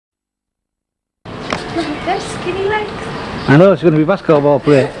They're skinny legs. I know it's going to be basketball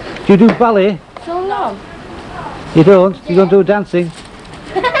play. Do you do ballet? So long. You don't? You don't do dancing?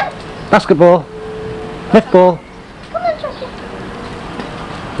 Basketball? Netball? Come on, Chucky.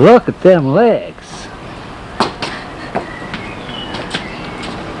 Look at them legs.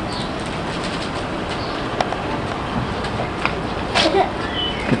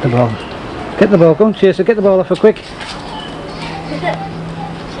 Get the ball. Get the ball. Go and chase it. Get the ball off her quick.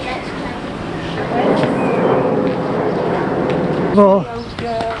 Ball.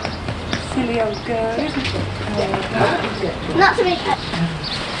 Silly old girl, isn't it? Not to me.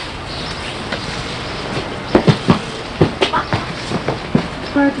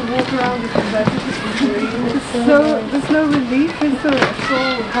 Try to walk around with the bed. There's no relief, is there? It's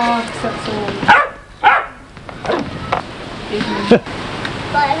all hard, that's all.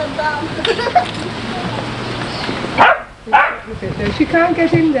 By her bum. She can't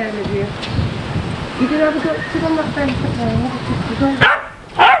get in there, Lydia. You can have a go, sit on that bench up there.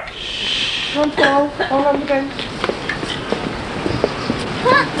 Don't fall, all on the bench.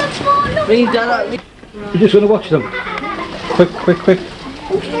 You're just going to watch them. Quick, quick, quick.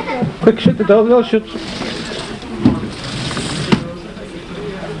 Quick, shut the door, no, shut.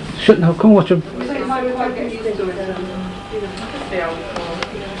 Shut now, come watch them.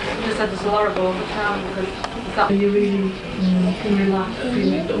 You really can relax.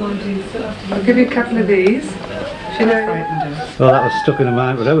 I'll give you a couple of these. She knows. Well, that was stuck in her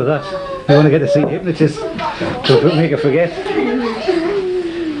mind, whatever that. You want to get to see the hypnotist, so don't make her forget.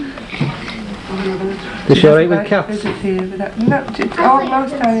 Is she alright with cats? No,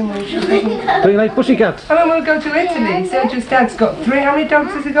 most animals she doesn't. Do you like pussycats? And then we'll go to Italy. Sergio's dad's got 3. How many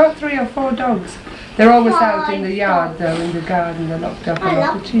dogs has he got? 3 or 4 dogs. They're always out in the yard though, in the garden. They're locked up. I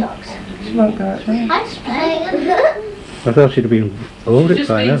love dogs. She won't go out there. I just play. I thought she'd have been over it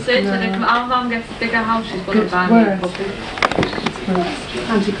by now. Our mum gets a bigger house, she's going to buy me a puppy.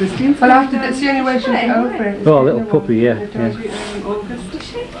 Auntie Christine. Well, after that's the only way she'll get over it. Oh, a little puppy, yeah.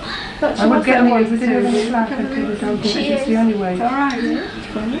 I would get one to do the slap and do the dog. It's the only way. It's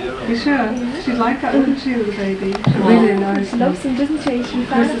alright. You sure? She'd like that, wouldn't she, with the baby? Really nice. She loves him, doesn't she? She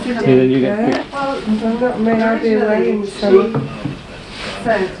Yeah, then you get I'm not made out be away in summer.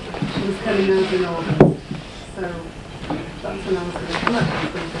 Said she was coming over in August, so that's when I was going to come up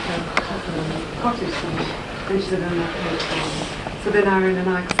with the cottage summer. And she said, I'm not going to. So then Irene and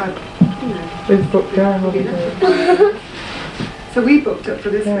I, because We've booked our holiday. so we booked up for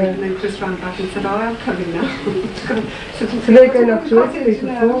this week, and then Chris ran back and said, oh, I'm coming now. So they're going off to Italy for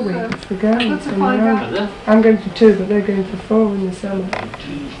 4 weeks, the girls. I'm going for 2, but they're going for 4 in the summer.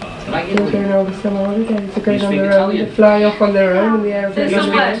 They're going all the summer holidays. They're going on their own. They fly off on their own in the airplane.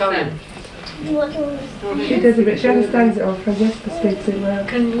 She does a bit. She understands it all. Francesca speaks it well.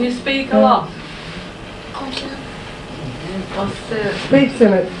 Can you speak a lot? Speak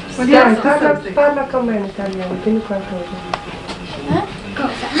to it. Dai, parla con me in italiano, dimmi qualcosa.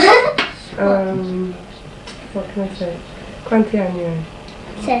 What can I say? Quanti anni hai?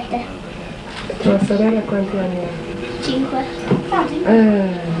 7. Tua sorella quanti anni ha?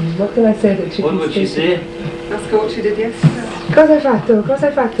 5. What can I say that she What can would she speak? say? Ask her what she did yesterday. Cosa hai fatto? Cosa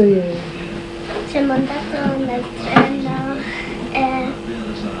hai fatto ieri? Siamo andato nel treno e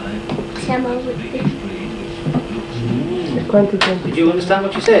siamo avuti Quanti tempo? Did you understand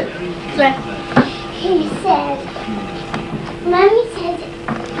what she said? 3. He said, Mommy said,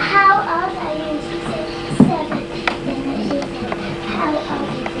 how old are you? She said, 7. Then she said, how old are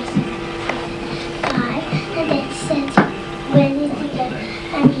you? She said, 5. And then she said, where did you go?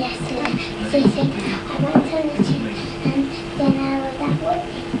 And yesterday. So she said, I went to the gym and then I was at work.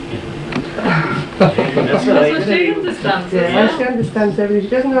 That's That's what she understands. Yeah, she understands everything.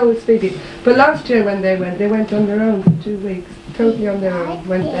 She doesn't always speak it. But last year when they went on their own for 2 weeks. Totally on their own,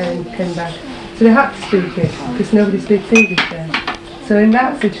 went there and came back. So they had to speak it, because nobody speaks English there. So in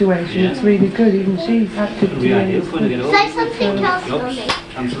that situation, it's really good. Even she's had to do it. Say something else for me.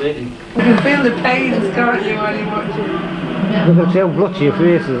 Translating. You can feel the pain, can't you, while you're watching? Look at how blotchy your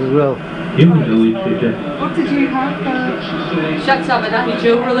face is as well. What did you have? Shut up and happy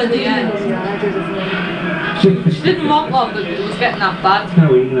jewel in the end. Yeah, I did as well. She didn't want one, but it was getting that bad. She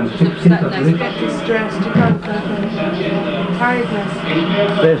was upset then. You get distressed, you can't go there. Tiredness.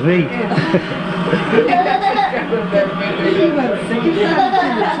 There's me.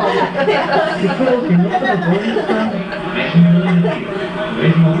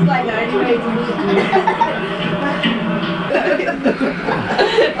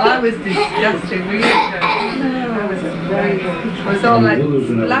 I was disgusting, really. I was Very good. I was all like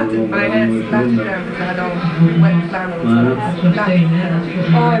splattered, my hair splattered down because I had all wet flannels.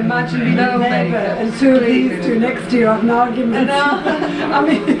 Oh, imagine being No, neighbour baby. and two of these two next to you have an argument. I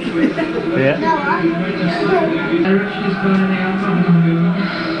mean, Yeah.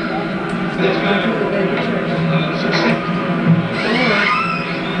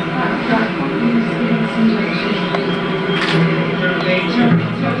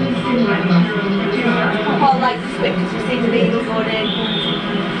 Paul likes this bit because we've seen the Beatles all day.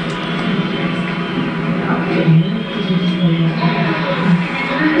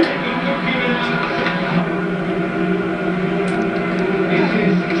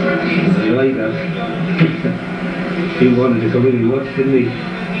 You like that? He wanted to come in and watch, didn't he?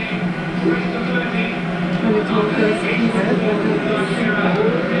 And it's all those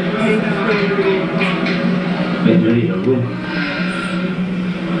Getting ready to run.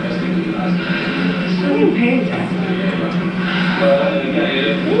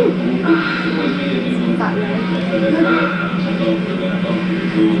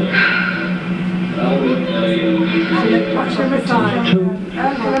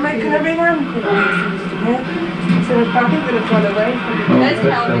 Can I ring Uncle? So I think we're going to run away from it. There's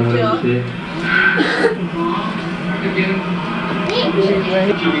Calvin, John.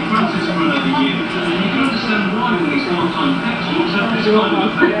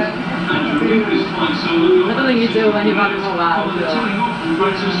 I don't think you do when you've had them a while.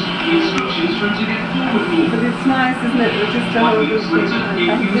 but it's nice, isn't it? We're just a whole good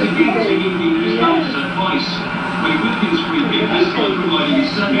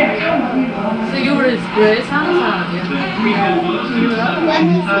So you were his great hands, aren't you?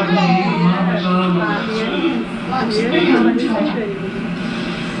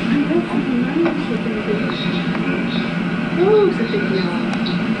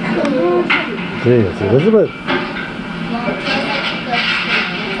 There's Elizabeth.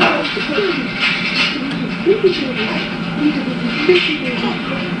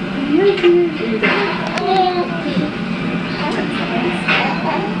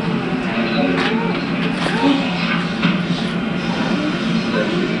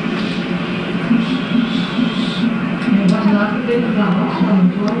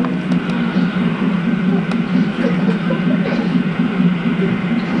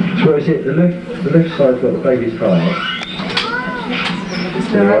 So is it the left side's got the baby's tire?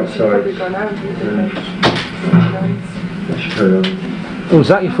 The right side. Let's carry on. Oh, is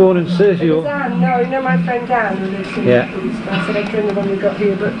that your phone and says you? Dan, no, you know my friend Dan who lives in Yeah. East. I said I'd bring them when we got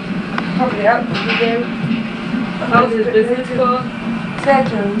here, but probably out we do. How's his business going? Fair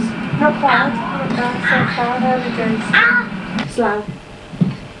Jones. Not bad, not bad, so far, early days. Slow.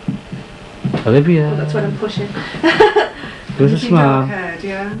 Olivia. That's when I'm pushing. There's a smile. Head,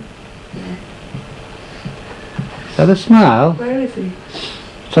 yeah. Is that a smile? Where is he?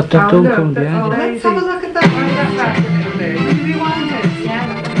 It's that don't come behind you. Let's have a look at that. Did you rewind it?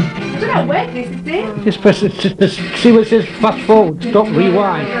 Yeah. I don't know where this is in. Just press it, just see what it says fast forward, stop,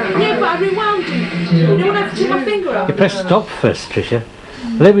 rewind. Yeah, but I rewound it. You know when I have to take my finger off? You press stop first, Tricia.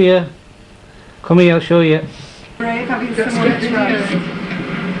 Olivia, come here, I'll show you. Brave, have you got Stretch right.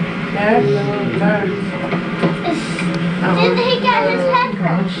 Yeah, Did he get his head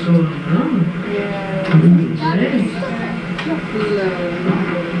washed?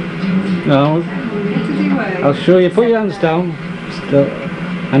 No, I'll show you. Put your hands down, still,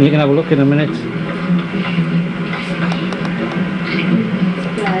 and you can have a look in a minute.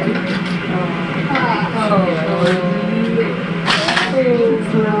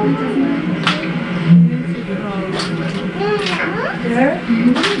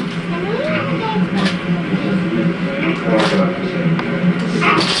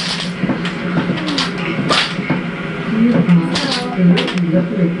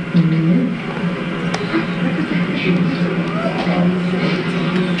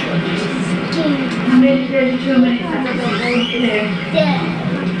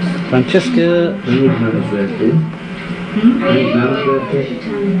 Francesca.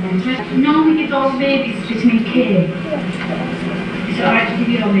 Normally give all babies vitamin K. It's alright to give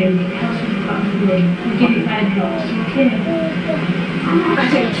you all milk. It helps with the cotton blood. We give it 5 drops, okay? I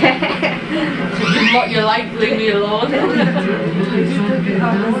don't care. What you like, leave me alone. Can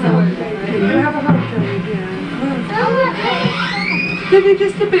you have a hug, Give me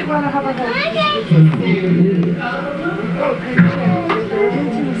just a bit while I have a hug.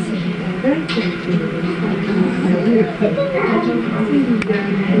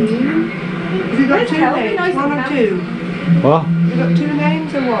 Has he got 2 names? 1 or 2? What? Has he got 2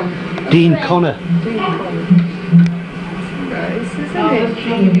 names or 1? Dean Connor. Dean Connor. Nice, isn't it? isn't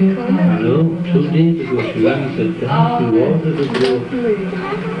it? You can't have it. No, 2 days ago she rang and said, "Don't you order the door?"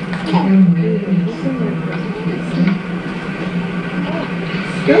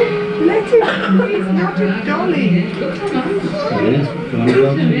 Don't let him. He's not a dolly. Yes, John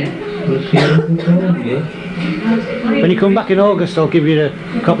Johnson. Well, she hasn't told you. When you come back in August, I'll give you a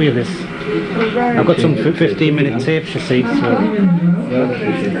copy of this. I've got some 15-minute tapes, you see. So.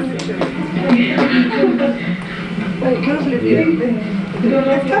 Right,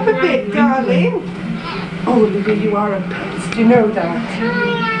 let's have a bit, darling. Oh, Olivia, you are a pest. You know that.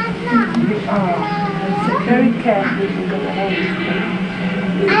 You are. So very careful if you're going to hold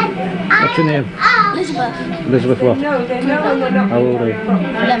What's your name? Elizabeth. Elizabeth what? No, they know and they're not. How old are you?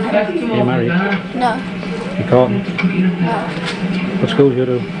 11. Are you married? No. You can't? No. What school do you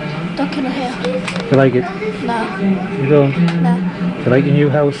do? Docking here. Do you like it? No. You don't? No. Do you like your new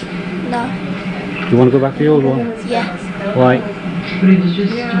house? No. Do you want to go back to the old one? Yes. Why? I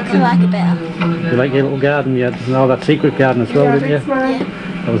like it better. You like your little garden? You had all that secret garden as well, didn't you? Yeah.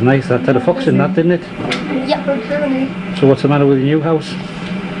 That was nice. That had a fox in that, didn't it? Yep. So what's the matter with your new house?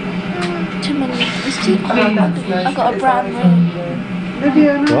 Too many. It's too cold. I've got a brown room.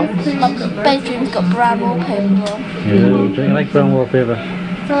 What? My bedroom's got brown wallpaper on. Yeah, don't you like brown wallpaper?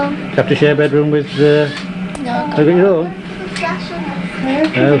 Do you have to share a bedroom with... No. Have you got your own?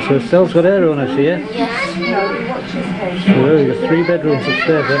 Oh, so Estelle's got her own, I see, yeah? Yes. So you've got 3 bedrooms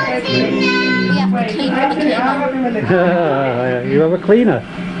upstairs, then? We have to clean for the cleaner. You have a cleaner?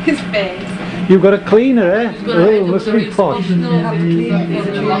 His face. You've got a cleaner, eh? Oh, must be posh.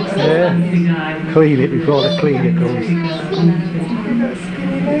 Yeah. Clean it before the cleaner comes.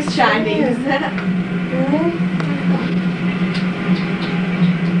 It's shiny, isn't it?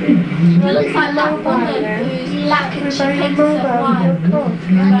 It looks like that woman who's black and she paints it white.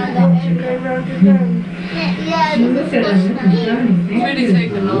 Yeah, Really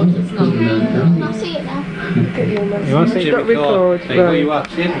take the notes, it's not. I'll see it now. You want to see it record? There you go, you are.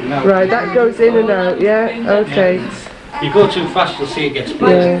 See it now. Right, that goes in and out, yeah? Okay. You go too fast, you'll see it gets big.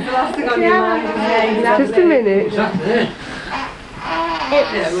 Yeah. The last thing on your mind is Just a minute. Is that there?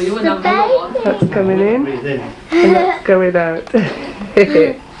 Yeah, well, you wouldn't have the one. That's coming in Breathe in. and that's going out.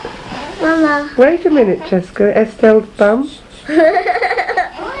 Mama. Wait a minute, Cheska. Estelle's bum.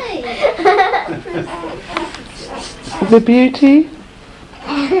 The beauty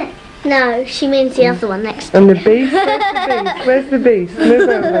No, she means the other one next. and the beast. Where's the beast? Where's the beast? Move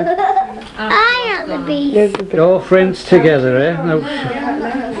over. I am the beast. There's the beast. You're all friends together, eh? Now,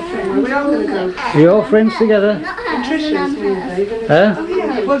 We're all going to go. you're all friends together? Patricia's moving. Huh?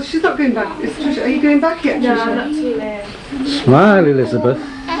 Yeah, well, she's not going back. It's Tricia. Are you going back yet, Tricia? No, not too late. Smile, Elizabeth.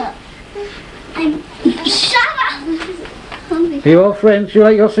 Shut up! Are you all friends? Do you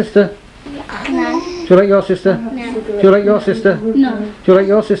like your sister? No. Do you like your sister? No. Do you like your sister? No. Do you like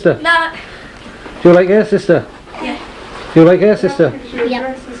your sister? No. Do you like her sister? Yeah. Do you like her sister?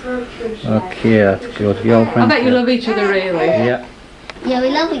 Yep. Okay, that's good. You're all I friends. bet you love each other really. Yeah. Yeah, we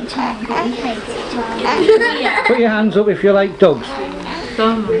love each other, but we hate each other. Put your hands up if you like dogs.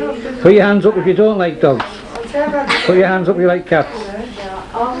 Put your hands up if you don't like dogs. Put your hands up if you like cats.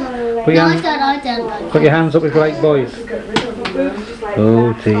 Put your, hands, I don't like put your hands up if you like boys.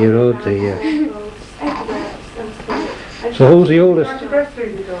 Oh dear, oh dear. So who's the oldest?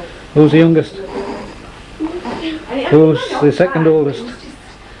 Who's the youngest? Who's the second oldest?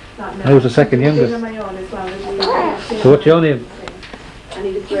 Who's the second youngest? So what's your name? Are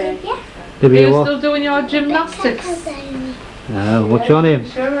Debbie you what? still doing your gymnastics? What's your name?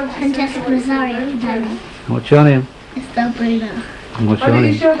 Francesca Rosario, Danny. What's your name? Estelle Bruno. And what's your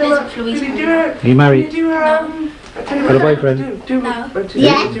name? Are you married? Got a boyfriend?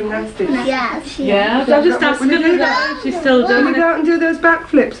 Yeah. Gymnastics. Yeah, she Yeah, I'm just asking her that. She's still Can we doing go it. out and do those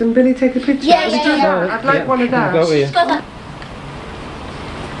backflips and Billy take a picture? Yeah, Have you yeah, done yeah. that? I'd like one of Go those. with you. got that.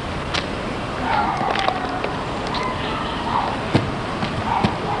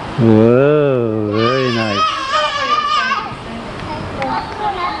 Whoa, very nice.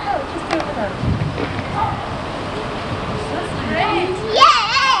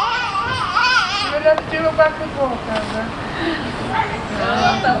 We'll have to do a backward walk over.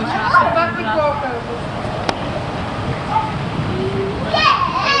 Backward walk over.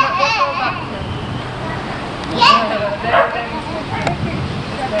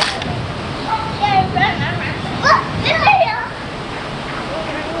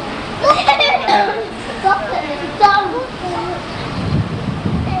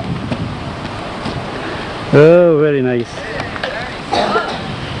 Oh, very nice.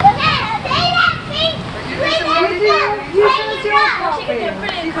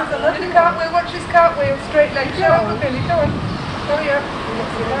 Watch his cartwheel, straight leg. Show over, Billy, go on. yeah.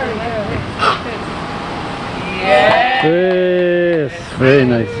 Yes, very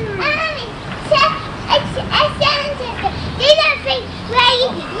nice.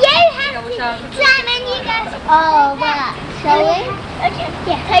 Simon, you guys. Oh, well, shall we? Okay.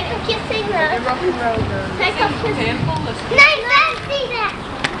 Yeah. Take off your thing now. Rock and roll girl. Take off your thing. No, don't see that.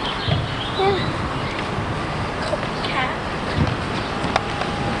 Copycat.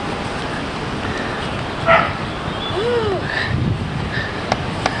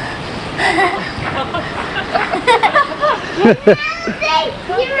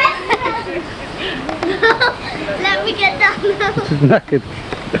 Let me get down now. She's knackered.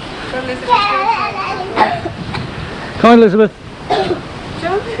 Come on, Elizabeth.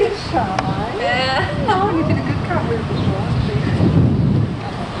 Don't be shy. Yeah. No, you did a good cartwheel before.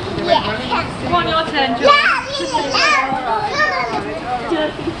 Come on, your turn, Joan.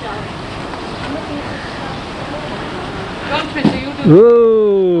 Go on, Twitter, you do.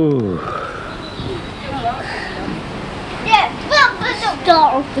 Whoa. Star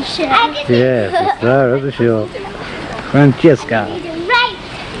of the show. Yes, the star of the show. Francesca. Right.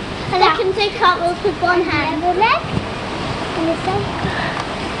 And I can do cartwheels with one hand. The leg. And the side.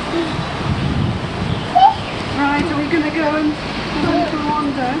 Right, are we going to go and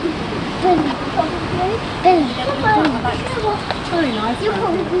wander? Very nice. You're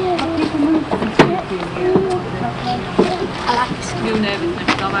probably You nervous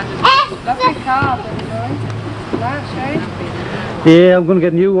next time, I Lovely car, by the way. That shade. Yeah, I'm going to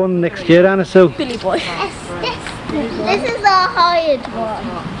get a new one next year, Anna, so. Billy boy. This is our hired one.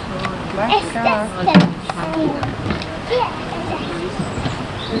 Nice car.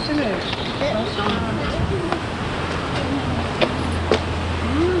 Isn't it?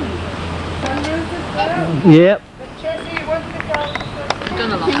 Yep. Jessie, what's the car?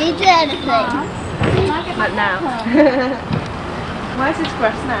 done a lot. Can you do anything? But now. Why is this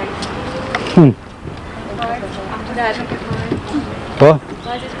grass nice? Dad. What?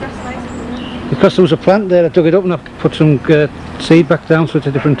 Why is this grass nice? Because there was a plant there, I dug it up and I put some seed back down, so it's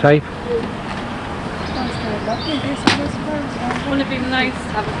a different type. Wouldn't it be nice to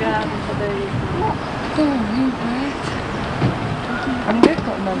have a garden for the... I mean, they've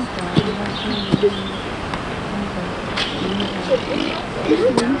got nice gardens.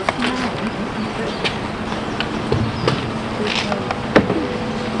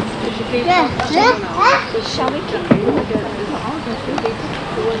 Shall we?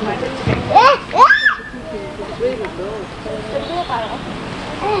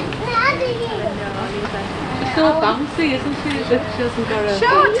 It's so bouncy, isn't she? She hasn't got a...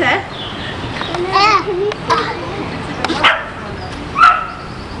 Shorty?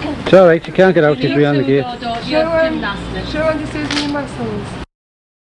 It's alright, you can't get out, you're behind the gate. Show Show on the Susan muscles.